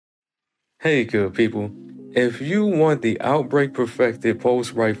Hey good people, if you want the Outbreak Perfected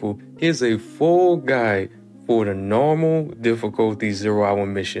Pulse Rifle, here's a full guide for the normal difficulty 0-hour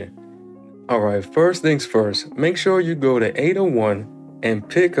mission. Alright, first things first, make sure you go to 801 and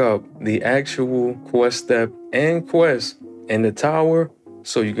pick up the actual quest step and quest in the tower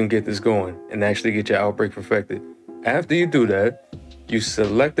so you can get this going and actually get your Outbreak Perfected. After you do that, you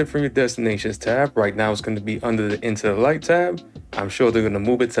select it from your destinations tab. Right now it's going to be under the Into the Light tab. I'm sure they're going to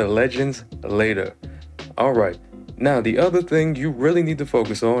move it to Legends later. All right, now the other thing you really need to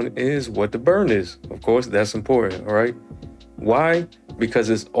focus on is what the burn is. Of course, that's important, all right? Why? Because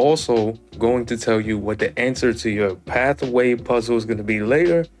it's also going to tell you what the answer to your pathway puzzle is going to be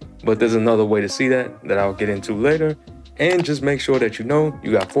later, but there's another way to see that I'll get into later. And just make sure that you know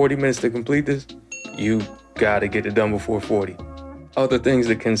you got 40 minutes to complete this. You got to get it done before 40. Other things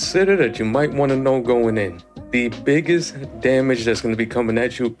to consider that you might want to know going in. The biggest damage that's going to be coming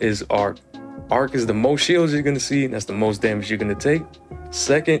at you is arc. Arc is the most shields you're going to see, and that's the most damage you're going to take.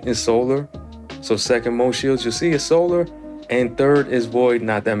 Second is solar. So second most shields you'll see is solar. And third is void,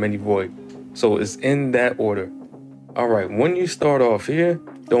 not that many void. So it's in that order. All right, when you start off here,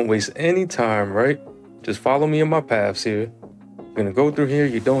 don't waste any time, right? Just follow me in my paths here. I'm going to go through here.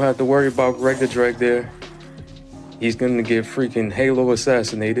 You don't have to worry about Greg the Dreg there. He's going to get freaking Halo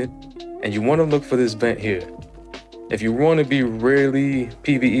assassinated. And you want to look for this vent here. If you want to be really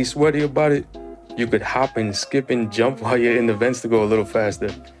PvE sweaty about it, you could hop and skip and jump while you're in the vents to go a little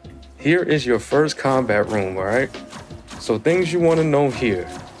faster. Here is your first combat room, all right? So things you want to know here.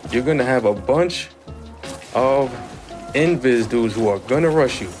 You're going to have a bunch of invis dudes who are going to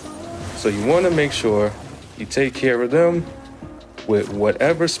rush you. So you want to make sure you take care of them with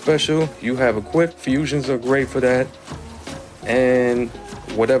whatever special you have equipped. Fusions are great for that. And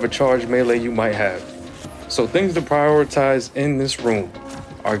whatever charge melee you might have. So things to prioritize in this room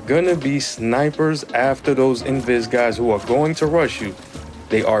are gonna be snipers after those invis guys who are going to rush you.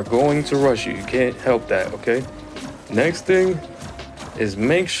 They are going to rush you. You can't help that, okay? Next thing is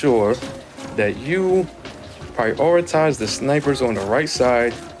make sure that you prioritize the snipers on the right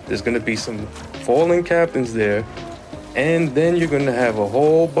side. There's gonna be some fallen captains there. And then you're gonna have a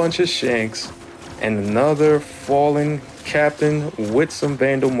whole bunch of shanks and another fallen captain with some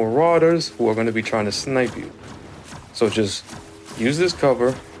vandal marauders who are going to be trying to snipe you. So just use this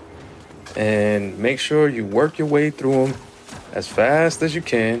cover and make sure you work your way through them as fast as you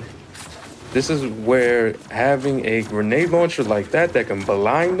can. This is where having a grenade launcher like that can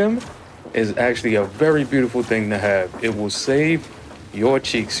blind them is actually a very beautiful thing to have. It will save your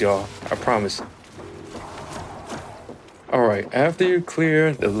cheeks, y'all. I promise. All right, after you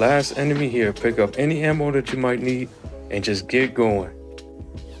clear the last enemy here, pick up any ammo that you might need and just get going.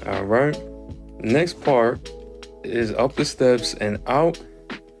 All right, next part is up the steps and out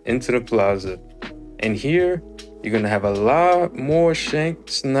into the plaza. And here, you're gonna have a lot more shank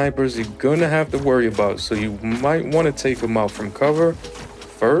snipers you're gonna have to worry about. So you might wanna take them out from cover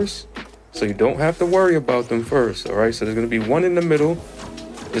first, so you don't have to worry about them first, all right? So there's gonna be one in the middle.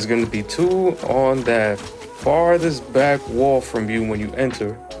 There's gonna be two on that farthest back wall from you when you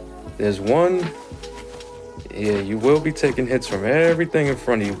enter. There's one. Yeah, you will be taking hits from everything in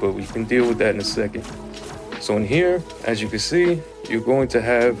front of you, but we can deal with that in a second. So in here, as you can see, you're going to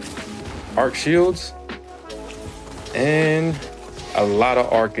have arc shields and a lot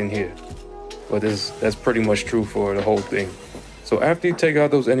of arc in here. But that's pretty much true for the whole thing. So after you take out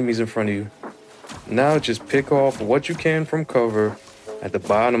those enemies in front of you, now just pick off what you can from cover at the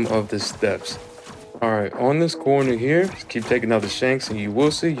bottom of the steps. All right, on this corner here, just keep taking out the shanks and you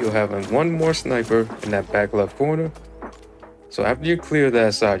will see you'll have one more sniper in that back left corner. So after you clear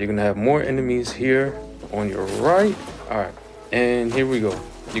that side, you're gonna have more enemies here on your right. All right, and here we go.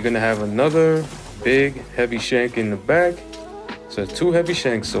 You're gonna have another big heavy shank in the back. So 2 heavy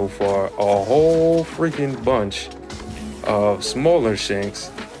shanks so far, a whole freaking bunch of smaller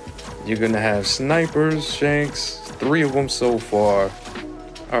shanks. You're gonna have snipers, shanks, 3 of them so far.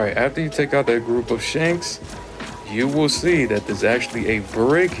 All right, after you take out that group of shanks, you will see that there's actually a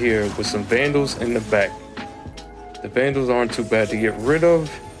brig here with some vandals in the back. The vandals aren't too bad to get rid of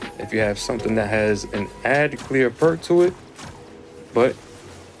if you have something that has an add clear perk to it. But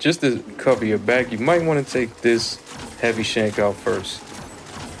just to cover your back, you might want to take this heavy shank out first.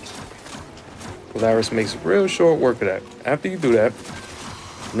 Polaris makes real short work of that. After you do that,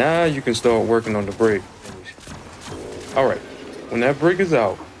 now you can start working on the brig. All right. When that brig is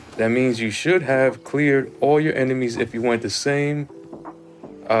out, that means you should have cleared all your enemies if you went the same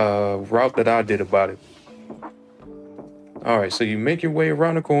route that I did about it. All right, so you make your way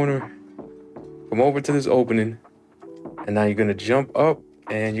around the corner, come over to this opening, and now you're gonna jump up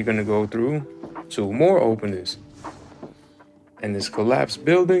and you're gonna go through 2 more openings. In this collapsed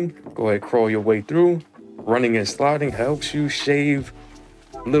building, go ahead, crawl your way through. Running and sliding helps you shave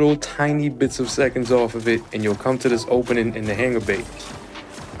little tiny bits of seconds off of it, and you'll come to this opening in the hangar bay.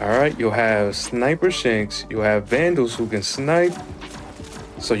 All right, you'll have sniper shanks, you'll have vandals who can snipe.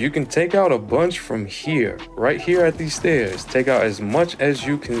 So you can take out a bunch from here, right here at these stairs. Take out as much as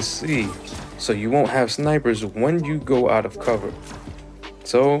you can see, so you won't have snipers when you go out of cover.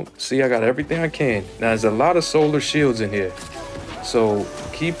 So, see, I got everything I can. Now, there's a lot of solar shields in here, so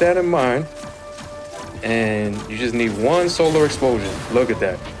keep that in mind. And you just need 1 solar explosion. Look at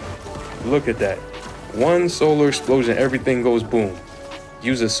that. Look at that. 1 solar explosion, everything goes boom.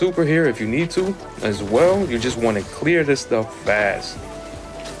 Use a super here if you need to as well. You just want to clear this stuff fast.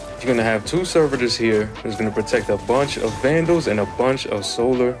 You're going to have 2 servitors here. Who's going to protect a bunch of vandals and a bunch of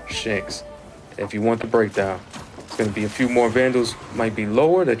solar shanks. If you want the breakdown, it's going to be a few more vandals, might be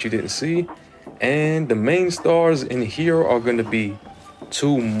lower that you didn't see. And the main stars in here are going to be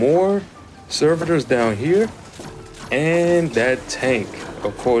 2 more servitors down here. And that tank,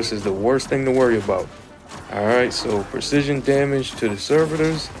 of course, is the worst thing to worry about. All right, so precision damage to the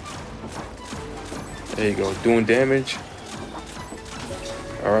servitors. There you go, doing damage.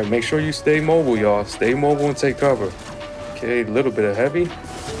 All right, make sure you stay mobile, y'all. Stay mobile and take cover. Okay, a little bit of heavy.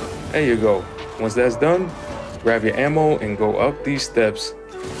 There you go. Once that's done, grab your ammo and go up these steps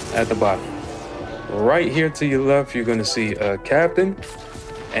at the bottom. Right here to your left, you're gonna see a captain,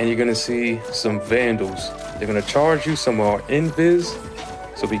 and you're gonna see some vandals. They're gonna charge you, some are invis,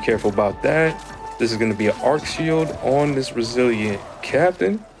 so be careful about that. This is gonna be an arc shield on this resilient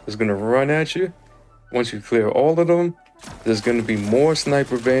captain. It's gonna run at you. Once you clear all of them, there's gonna be more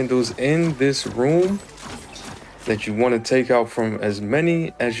sniper vandals in this room that you wanna take out, from as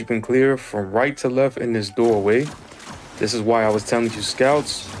many as you can clear from right to left in this doorway. This is why I was telling you,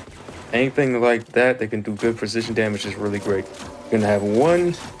 scouts, anything like that can do good precision damage is really great. You're gonna have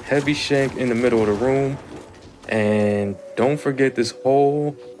 1 heavy shank in the middle of the room, and don't forget this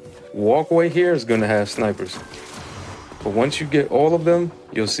whole walkway here is gonna have snipers. But once you get all of them,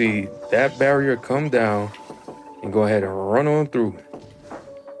 you'll see that barrier come down and go ahead and run on through.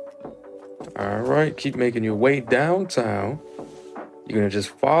 All right, keep making your way downtown. You're gonna just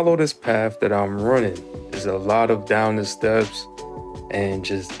follow this path that I'm running. There's a lot of down the steps and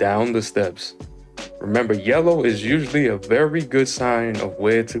just down the steps. Remember, yellow is usually a very good sign of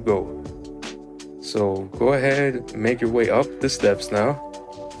where to go. So go ahead, make your way up the steps now.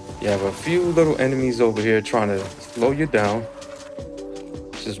 You have a few little enemies over here trying to slow you down.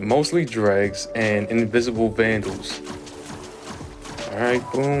 It's just mostly dregs and invisible vandals. All right,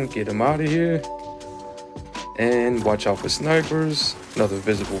 boom, get them out of here. And watch out for snipers. Another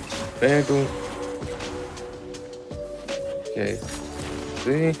visible vandal. Okay,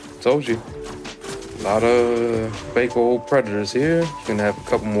 see, told you. A lot of fake old predators here. You're gonna have a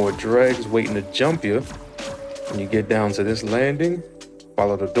couple more dregs waiting to jump you. When you get down to this landing,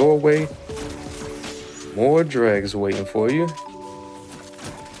 follow the doorway. More dregs waiting for you.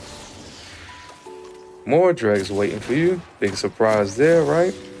 More dregs waiting for you. Big surprise there,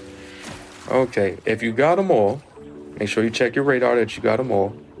 right? Okay, if you got them all, make sure you check your radar that you got them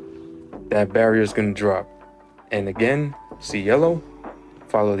all. That barrier is gonna drop. And again, see yellow?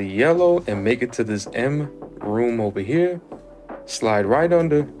 Follow the yellow and make it to this M room over here. Slide right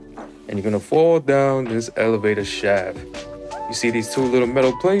under, and you're gonna fall down this elevator shaft. You see these 2 little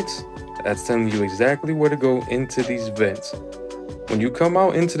metal plates? That's telling you exactly where to go into these vents. When you come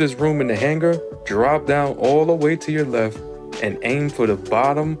out into this room in the hangar, drop down all the way to your left and aim for the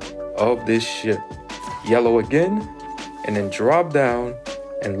bottom of this ship. Yellow again, and then drop down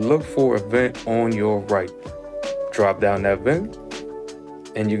and look for a vent on your right. Drop down that vent,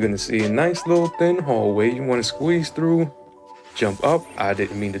 and you're gonna see a nice little thin hallway you wanna squeeze through. Jump up, I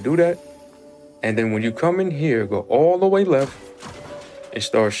didn't mean to do that. And then when you come in here, go all the way left and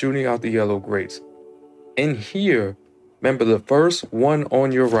start shooting out the yellow grates. In here, remember the first one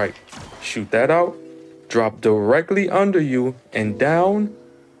on your right. Shoot that out, drop directly under you and down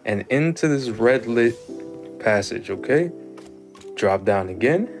and into this red lit passage, okay? Drop down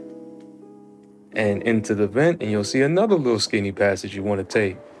again and into the vent, and you'll see another little skinny passage you want to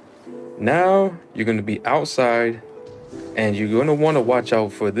take. Now you're going to be outside, and you're going to want to watch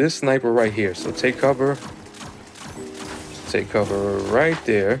out for this sniper right here. So take cover right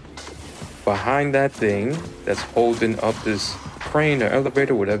there behind that thing that's holding up this crane or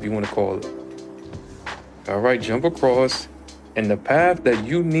elevator, whatever you want to call it. All right, jump across, and the path that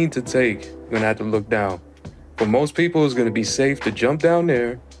you need to take, you're going to have to look down. For most people, it's going to be safe to jump down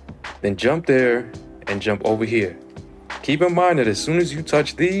there, then jump there and jump over here. Keep in mind that as soon as you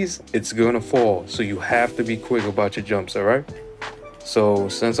touch these, it's gonna fall. So you have to be quick about your jumps, all right? So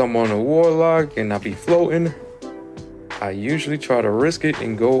since I'm on a warlock and I be floating, I usually try to risk it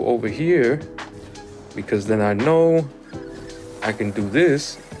and go over here, because then I know I can do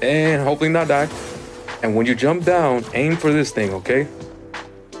this and hopefully not die. And when you jump down, aim for this thing, okay?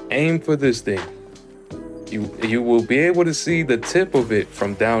 Aim for this thing. You will be able to see the tip of it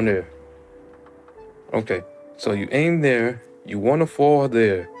from down there. Okay, so you aim there, you want to fall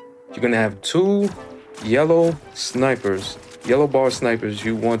there. You're gonna have 2 yellow snipers, yellow bar snipers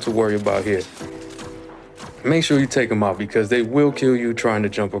you want to worry about here. Make sure you take them out because they will kill you trying to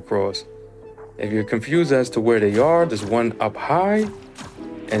jump across. If you're confused as to where they are, there's one up high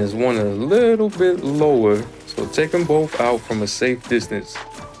and there's one a little bit lower. So take them both out from a safe distance.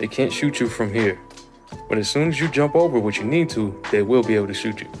 They can't shoot you from here. But as soon as you jump over what you need to, they will be able to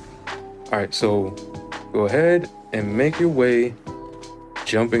shoot you. All right, so go ahead and make your way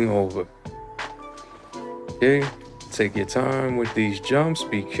jumping over. Okay, take your time with these jumps,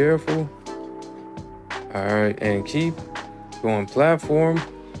 be careful. All right, and keep going platform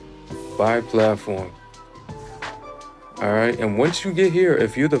by platform. All right, and once you get here,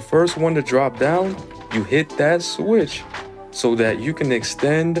 if you're the first one to drop down, you hit that switch so that you can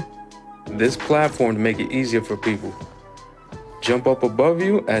extend this platform to make it easier for people. Jump up above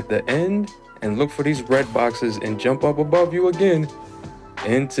you at the end and look for these red boxes and jump up above you again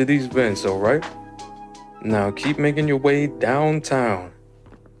into these vents, all right? Now keep making your way downtown.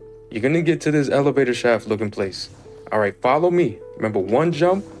 You're gonna get to this elevator shaft looking place. All right, follow me. Remember, 1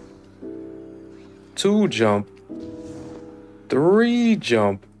 jump, 2 jump, 3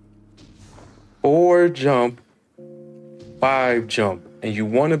 jump, 4 jump, 5 jump. And you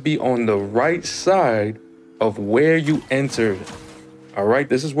wanna be on the right side of where you entered. All right,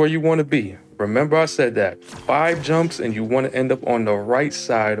 this is where you wanna be. Remember I said that. 5 jumps and you wanna end up on the right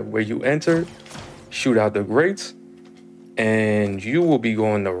side of where you entered. Shoot out the grates and you will be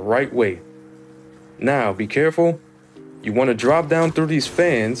going the right way. Now, be careful. You wanna drop down through these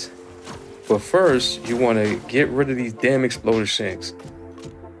fans, but first you wanna get rid of these damn exploder shanks.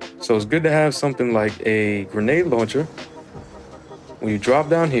 So it's good to have something like a grenade launcher when you drop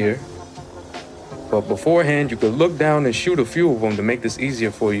down here. But beforehand, you could look down and shoot a few of them to make this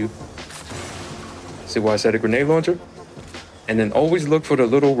easier for you. See why I said a grenade launcher? And then always look for the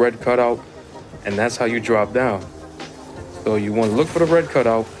little red cutout, and that's how you drop down. So you want to look for the red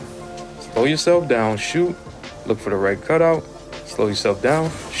cutout, slow yourself down, shoot, look for the red cutout, slow yourself down,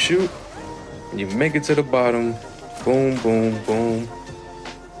 shoot, and you make it to the bottom. Boom, boom, boom.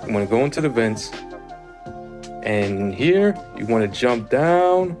 You want to go into the vents. And here, you want to jump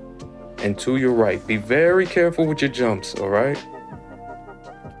down and to your right. Be very careful with your jumps, all right?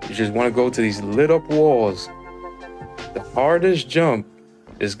 You just want to go to these lit up walls. The hardest jump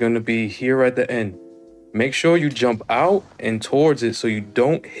is going to be here at the end. Make sure you jump out and towards it so you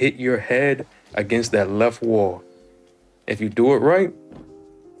don't hit your head against that left wall. If you do it right,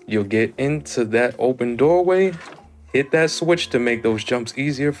 you'll get into that open doorway. Hit that switch to make those jumps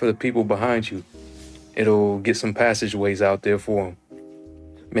easier for the people behind you. It'll get some passageways out there for them.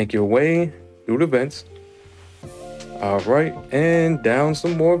 Make your way through the vents. All right, and down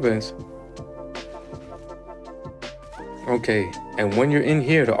some more vents. Okay, and when you're in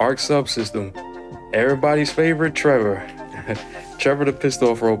here, the ARC subsystem, everybody's favorite, Trevor. Trevor the pissed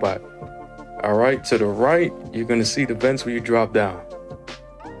off robot. All right, to the right, you're gonna see the vents where you drop down.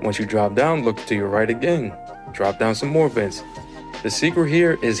 Once you drop down, look to your right again. Drop down some more vents. The secret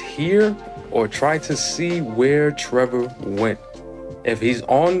here is here, or try to see where Trevor went. If he's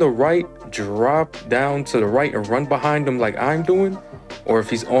on the right, drop down to the right and run behind him like I'm doing. Or if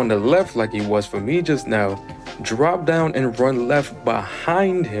he's on the left like he was for me just now, drop down and run left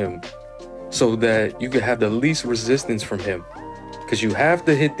behind him so that you can have the least resistance from him. Because you have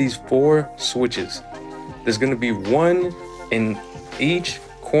to hit these 4 switches. There's going to be 1 in each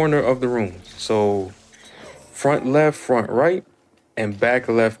corner of the room. So front left, front right, and back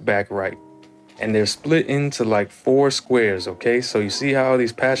left, back right. And they're split into like 4 squares, okay? So you see how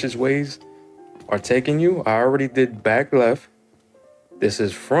these passageways are taking you? I already did back left. This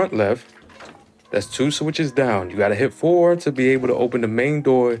is front left. That's 2 switches down. You gotta hit 4 to be able to open the main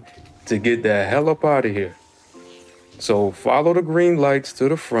door to get the hell up out of here. So follow the green lights to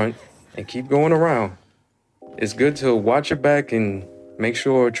the front and keep going around. It's good to watch your back and make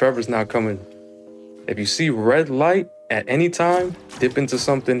sure Trevor's not coming. If you see red light at any time, dip into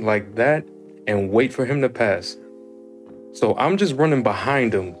something like that and wait for him to pass. So I'm just running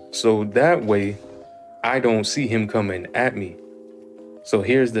behind him, so that way I don't see him coming at me. So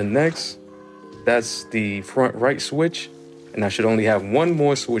here's the next that's the front right switch, and I should only have one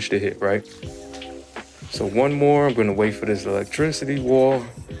more switch to hit, right? So one more, I'm gonna wait for this electricity wall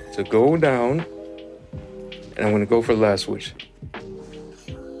to go down, and I'm gonna go for the last switch.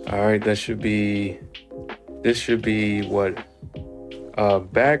 All right, this should be what?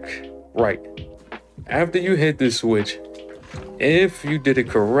 Back right. After you hit this switch, if you did it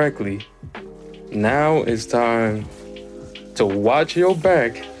correctly, now it's time to watch your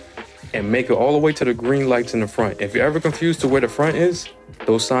back and make it all the way to the green lights in the front. If you're ever confused to where the front is,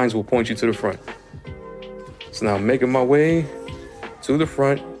 those signs will point you to the front. So now I'm making my way to the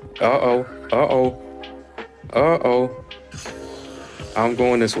front. I'm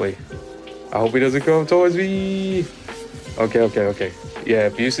going this way. I hope he doesn't come towards me. Okay. Yeah,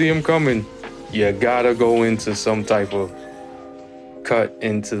 if you see him coming, you gotta go into some type of cut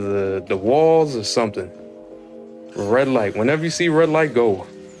into the walls or something. Red light. Whenever you see red light, go.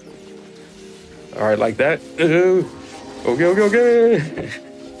 All right, like that. Okay.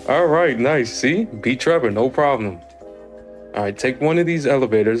 All right, nice. See? Beat Trevor, no problem. All right, take one of these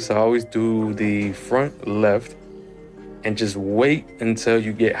elevators. I always do the front left. And just wait until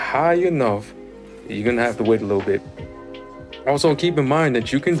you get high enough. You're gonna have to wait a little bit. Also, keep in mind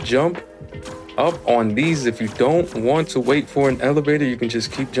that you can jump up on these. If you don't want to wait for an elevator, you can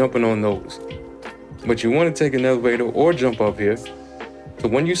just keep jumping on those. But you want to take an elevator or jump up here. So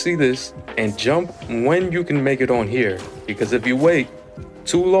when you see this, and jump when you can make it on here, because if you wait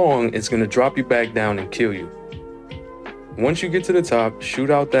too long, it's gonna drop you back down and kill you. Once you get to the top, shoot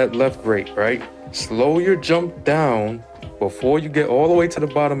out that left grate, right? Slow your jump down before you get all the way to the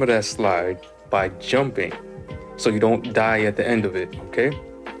bottom of that slide by jumping, so you don't die at the end of it, okay?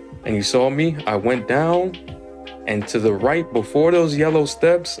 And you saw me, I went down, and to the right before those yellow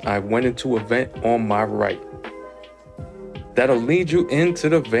steps, I went into a vent on my right. That'll lead you into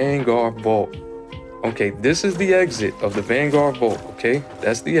the Vanguard Vault. Okay, this is the exit of the Vanguard Vault, okay?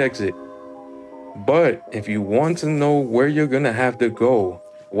 That's the exit. But if you want to know where you're gonna have to go,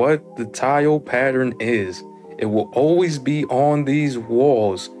 what the tile pattern is, it will always be on these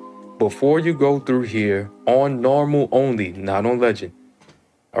walls before you go through here, on normal only, not on legend.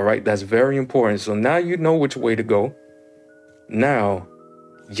 All right, that's very important. So now you know which way to go. Now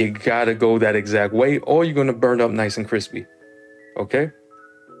you gotta go that exact way or you're gonna burn up nice and crispy. Okay,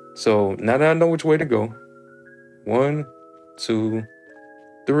 so now that I know which way to go, 1, 2,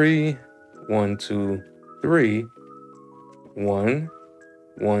 3, 1, 2, 3, 1,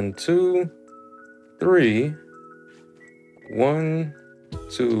 1, 2, 3, 1,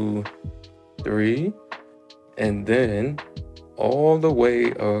 2, 3, and then all the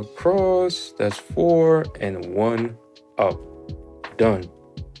way across. That's 4 and 1 up. Done.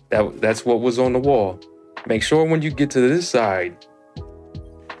 That's what was on the wall. Make sure when you get to this side,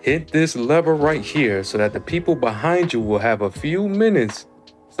 hit this lever right here so that the people behind you will have a few minutes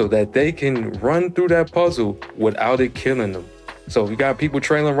so that they can run through that puzzle without it killing them. So if you got people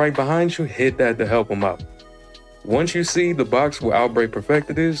trailing right behind you, hit that to help them out. Once you see the box where Outbreak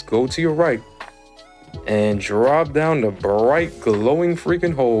Perfected is, go to your right and drop down the bright glowing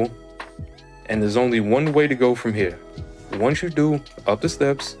freaking hole. And there's only one way to go from here. Once you do, up the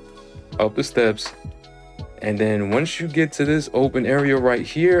steps, and then once you get to this open area right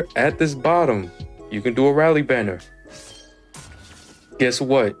here at this bottom, you can do a rally banner. Guess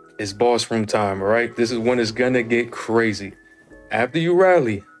what? It's boss room time, all right? This is when it's gonna get crazy. After you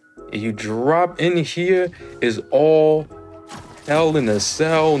rally, you drop in here is all hell in a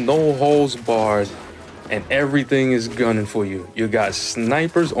cell, no holes barred, and everything is gunning for you. You got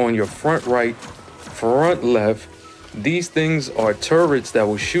snipers on your front right, front left. These things are turrets that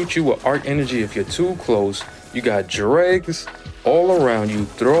will shoot you with arc energy if you're too close. You got dregs all around you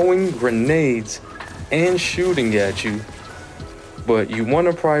throwing grenades and shooting at you. But you want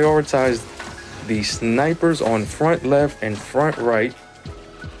to prioritize the snipers on front left and front right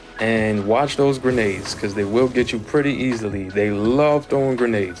and watch those grenades because they will get you pretty easily. They love throwing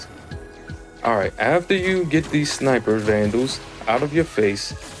grenades. All right, after you get these sniper vandals out of your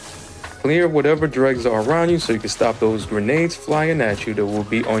face, clear whatever dregs are around you so you can stop those grenades flying at you that will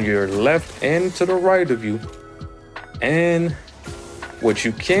be on your left and to the right of you. And what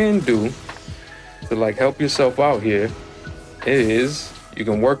you can do to like help yourself out here is you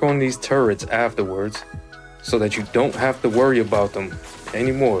can work on these turrets afterwards so that you don't have to worry about them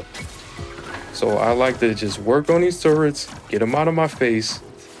anymore. So I like to just work on these turrets, get them out of my face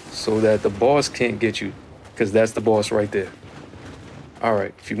so that the boss can't get you, because that's the boss right there. All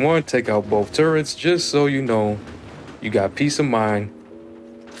right, if you want, take out both turrets just so you know you got peace of mind.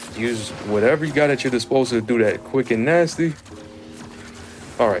 Use whatever you got at your disposal to do that quick and nasty.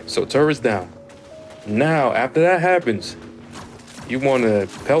 All right, so turrets down. Now, after that happens, you want to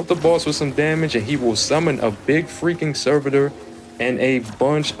pelt the boss with some damage, and he will summon a big freaking servitor and a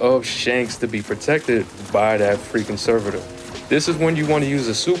bunch of shanks to be protected by that freaking servitor. This is when you want to use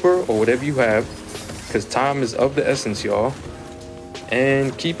a super or whatever you have, because time is of the essence, y'all.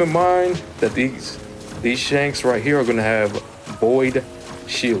 And keep in mind that these shanks right here are going to have void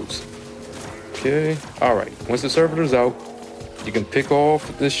shields. Okay, all right. Once the servitor's out, you can pick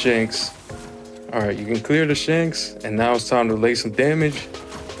off the shanks. All right, you can clear the shanks, and now it's time to lay some damage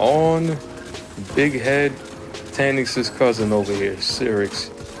on Big Head Tanix's cousin over here, Cyrix.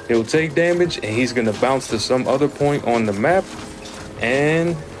 He'll take damage, and he's gonna bounce to some other point on the map,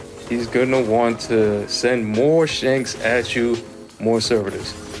 and he's gonna want to send more shanks at you, more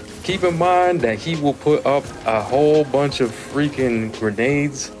servitors. Keep in mind that he will put up a whole bunch of freaking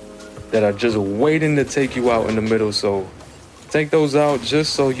grenades that are just waiting to take you out in the middle, so take those out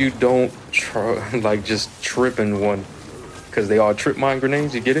just so you don't just trip in one, because they are trip mine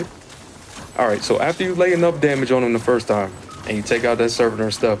grenades, you get it? All right, so after you lay enough damage on him the first time and you take out that servitor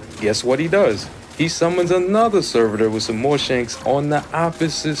and stuff, guess what he does? He summons another servitor with some more shanks on the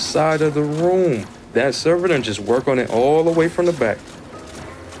opposite side of the room. That servitor, and just work on it all the way from the back.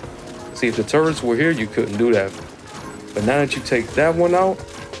 See, if the turrets were here, you couldn't do that. But now that you take that one out,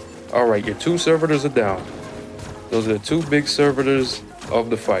 all right, your 2 servitors are down. Those are the 2 big servitors of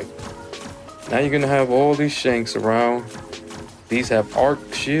the fight. Now you're gonna have all these shanks around. These have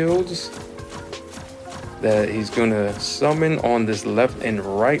arc shields that he's gonna summon on this left and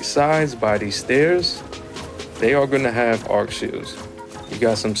right sides by these stairs. They are gonna have arc shields. You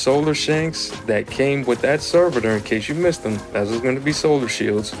got some solar shanks that came with that servitor in case you missed them. Those are gonna be solar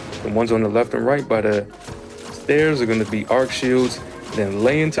shields. The ones on the left and right by the stairs are gonna be arc shields. Then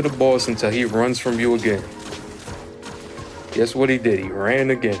lay into the boss until he runs from you again. Guess what he did? He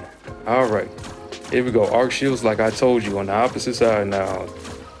ran again. All right, here we go. Arc shields, like I told you, on the opposite side now.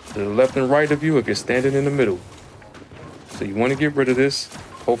 To the left and right of you if you're standing in the middle. So you want to get rid of this.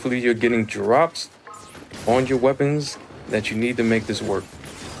 Hopefully you're getting drops on your weapons that you need to make this work.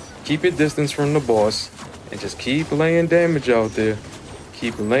 Keep your distance from the boss and just keep laying damage out there.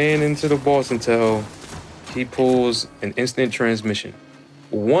 Keep laying into the boss until he pulls an instant transmission.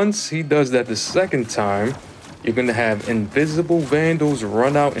 Once he does that the second time, you're gonna have invisible vandals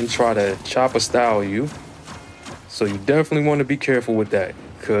run out and try to chopper style you. So you definitely want to be careful with that,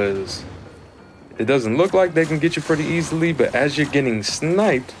 because it doesn't look like they can get you pretty easily, but as you're getting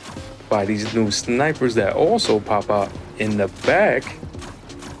sniped by these new snipers that also pop out in the back,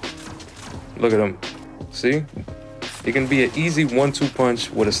 look at them. See? It can be an easy 1-2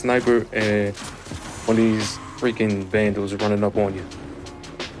 punch with a sniper and one of these freaking vandals running up on you.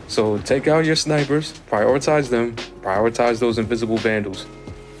 So take out your snipers, prioritize them, prioritize those invisible vandals.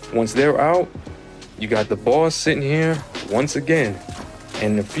 Once they're out, you got the boss sitting here once again,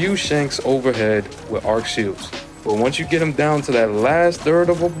 and a few shanks overhead with arc shields. But once you get him down to that last third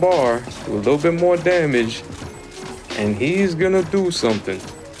of a bar, do a little bit more damage, and he's gonna do something.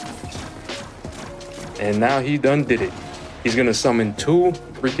 And now he done did it. He's gonna summon 2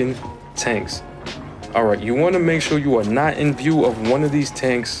 freaking tanks. All right, you want to make sure you are not in view of one of these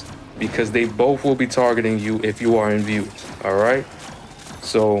tanks, because they both will be targeting you if you are in view. All right,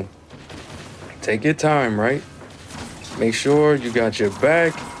 so take your time, right? Make sure you got your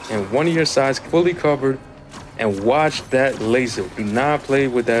back and one of your sides fully covered, and watch that laser. Do not play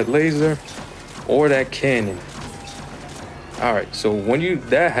with that laser or that cannon. All right, so when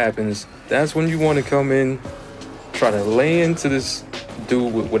that happens, that's when you want to come in, try to lay into this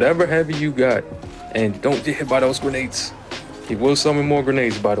dude with whatever heavy you got. And don't get hit by those grenades. He will summon more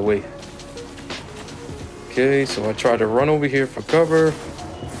grenades, by the way. Okay, so I try to run over here for cover.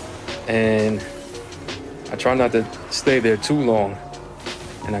 And I try not to stay there too long.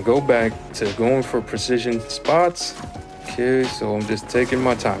 And I go back to going for precision spots. Okay, so I'm just taking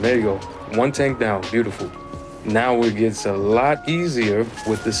my time. There you go. 1 tank down. Beautiful. Now it gets a lot easier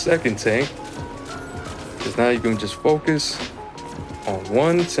with the second tank, because now you can just focus on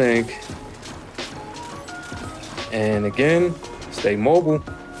 1 tank. And again, stay mobile.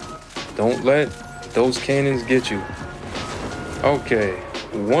 Don't let those cannons get you. Okay,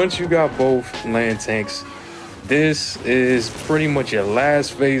 once you got both land tanks, this is pretty much your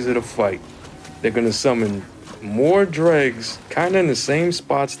last phase of the fight. They're gonna summon more dregs, kind of in the same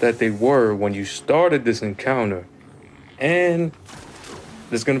spots that they were when you started this encounter. And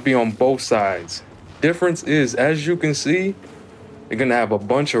there's gonna be on both sides. Difference is, as you can see, they're gonna have a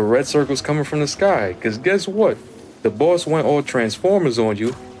bunch of red circles coming from the sky, because guess what? The boss went all Transformers on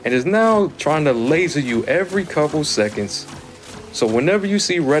you and is now trying to laser you every couple seconds So whenever you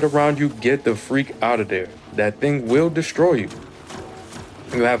see red around you, get the freak out of there. That thing will destroy you.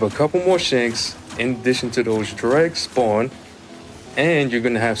 You have a couple more shanks in addition to those dregs spawn, and you're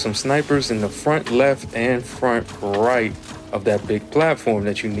gonna have some snipers in the front left and front right of that big platform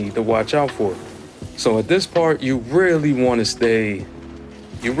that you need to watch out for. So at this part, you really want to stay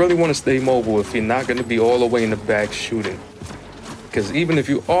mobile if you're not gonna be all the way in the back shooting. Because even if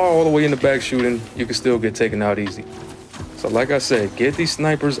you are all the way in the back shooting, you can still get taken out easy. So like I said, get these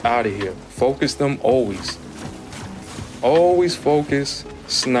snipers out of here. Focus them always. Always focus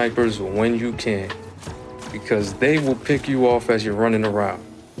snipers when you can, because they will pick you off as you're running around.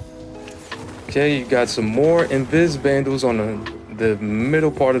 Okay, you got some more invis vandals on the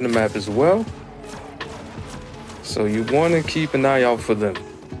middle part of the map as well. So you want to keep an eye out for them.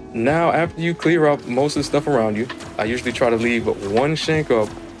 Now, after you clear up most of the stuff around you, I usually try to leave one shank up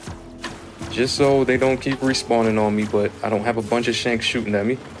just so they don't keep respawning on me, but I don't have a bunch of shanks shooting at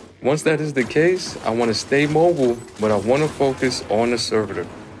me. Once that is the case, I want to stay mobile, but I want to focus on the servitor.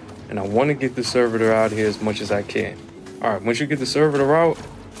 And I want to get the servitor out here as much as I can. All right, once you get the servitor out,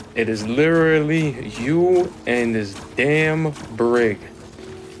 it is literally you and this damn brig.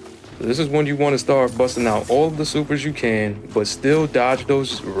 So this is when you want to start busting out all of the supers you can, but still dodge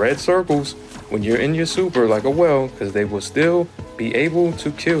those red circles when you're in your super like a well, because they will still be able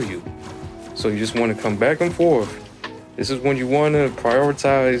to kill you. So you just want to come back and forth. This is when you want to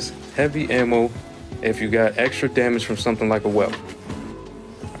prioritize heavy ammo if you got extra damage from something like a well.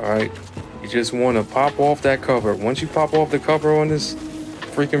 Alright, you just want to pop off that cover. Once you pop off the cover on this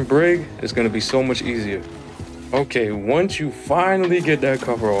freaking brig, it's going to be so much easier. Okay, once you finally get that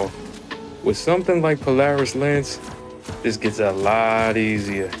cover off, with something like Polaris Lance, this gets a lot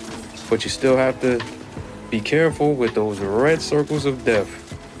easier. But you still have to be careful with those red circles of death.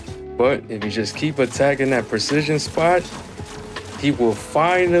 But if you just keep attacking that precision spot, he will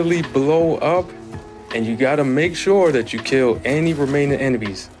finally blow up, and you gotta make sure that you kill any remaining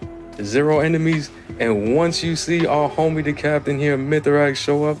enemies. 0 enemies, and once you see our homie the captain here, Mithrax,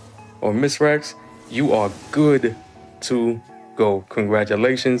 show up, or Misrax, you are good to go.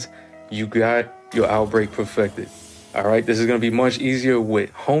 Congratulations, you got your Outbreak perfected. Alright, this is gonna be much easier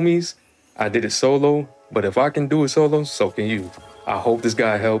with homies. I did it solo, but if I can do it solo, so can you. I hope this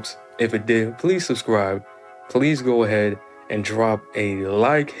guy helps. If it did, please subscribe. Please go ahead and drop a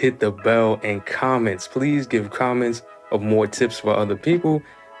like, hit the bell, and comments. Please give comments of more tips for other people.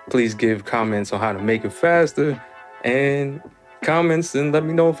 Please give comments on how to make it faster, and comments and let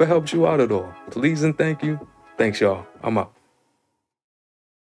me know if it helps you out at all. Please and thank you. Thanks, y'all. I'm out.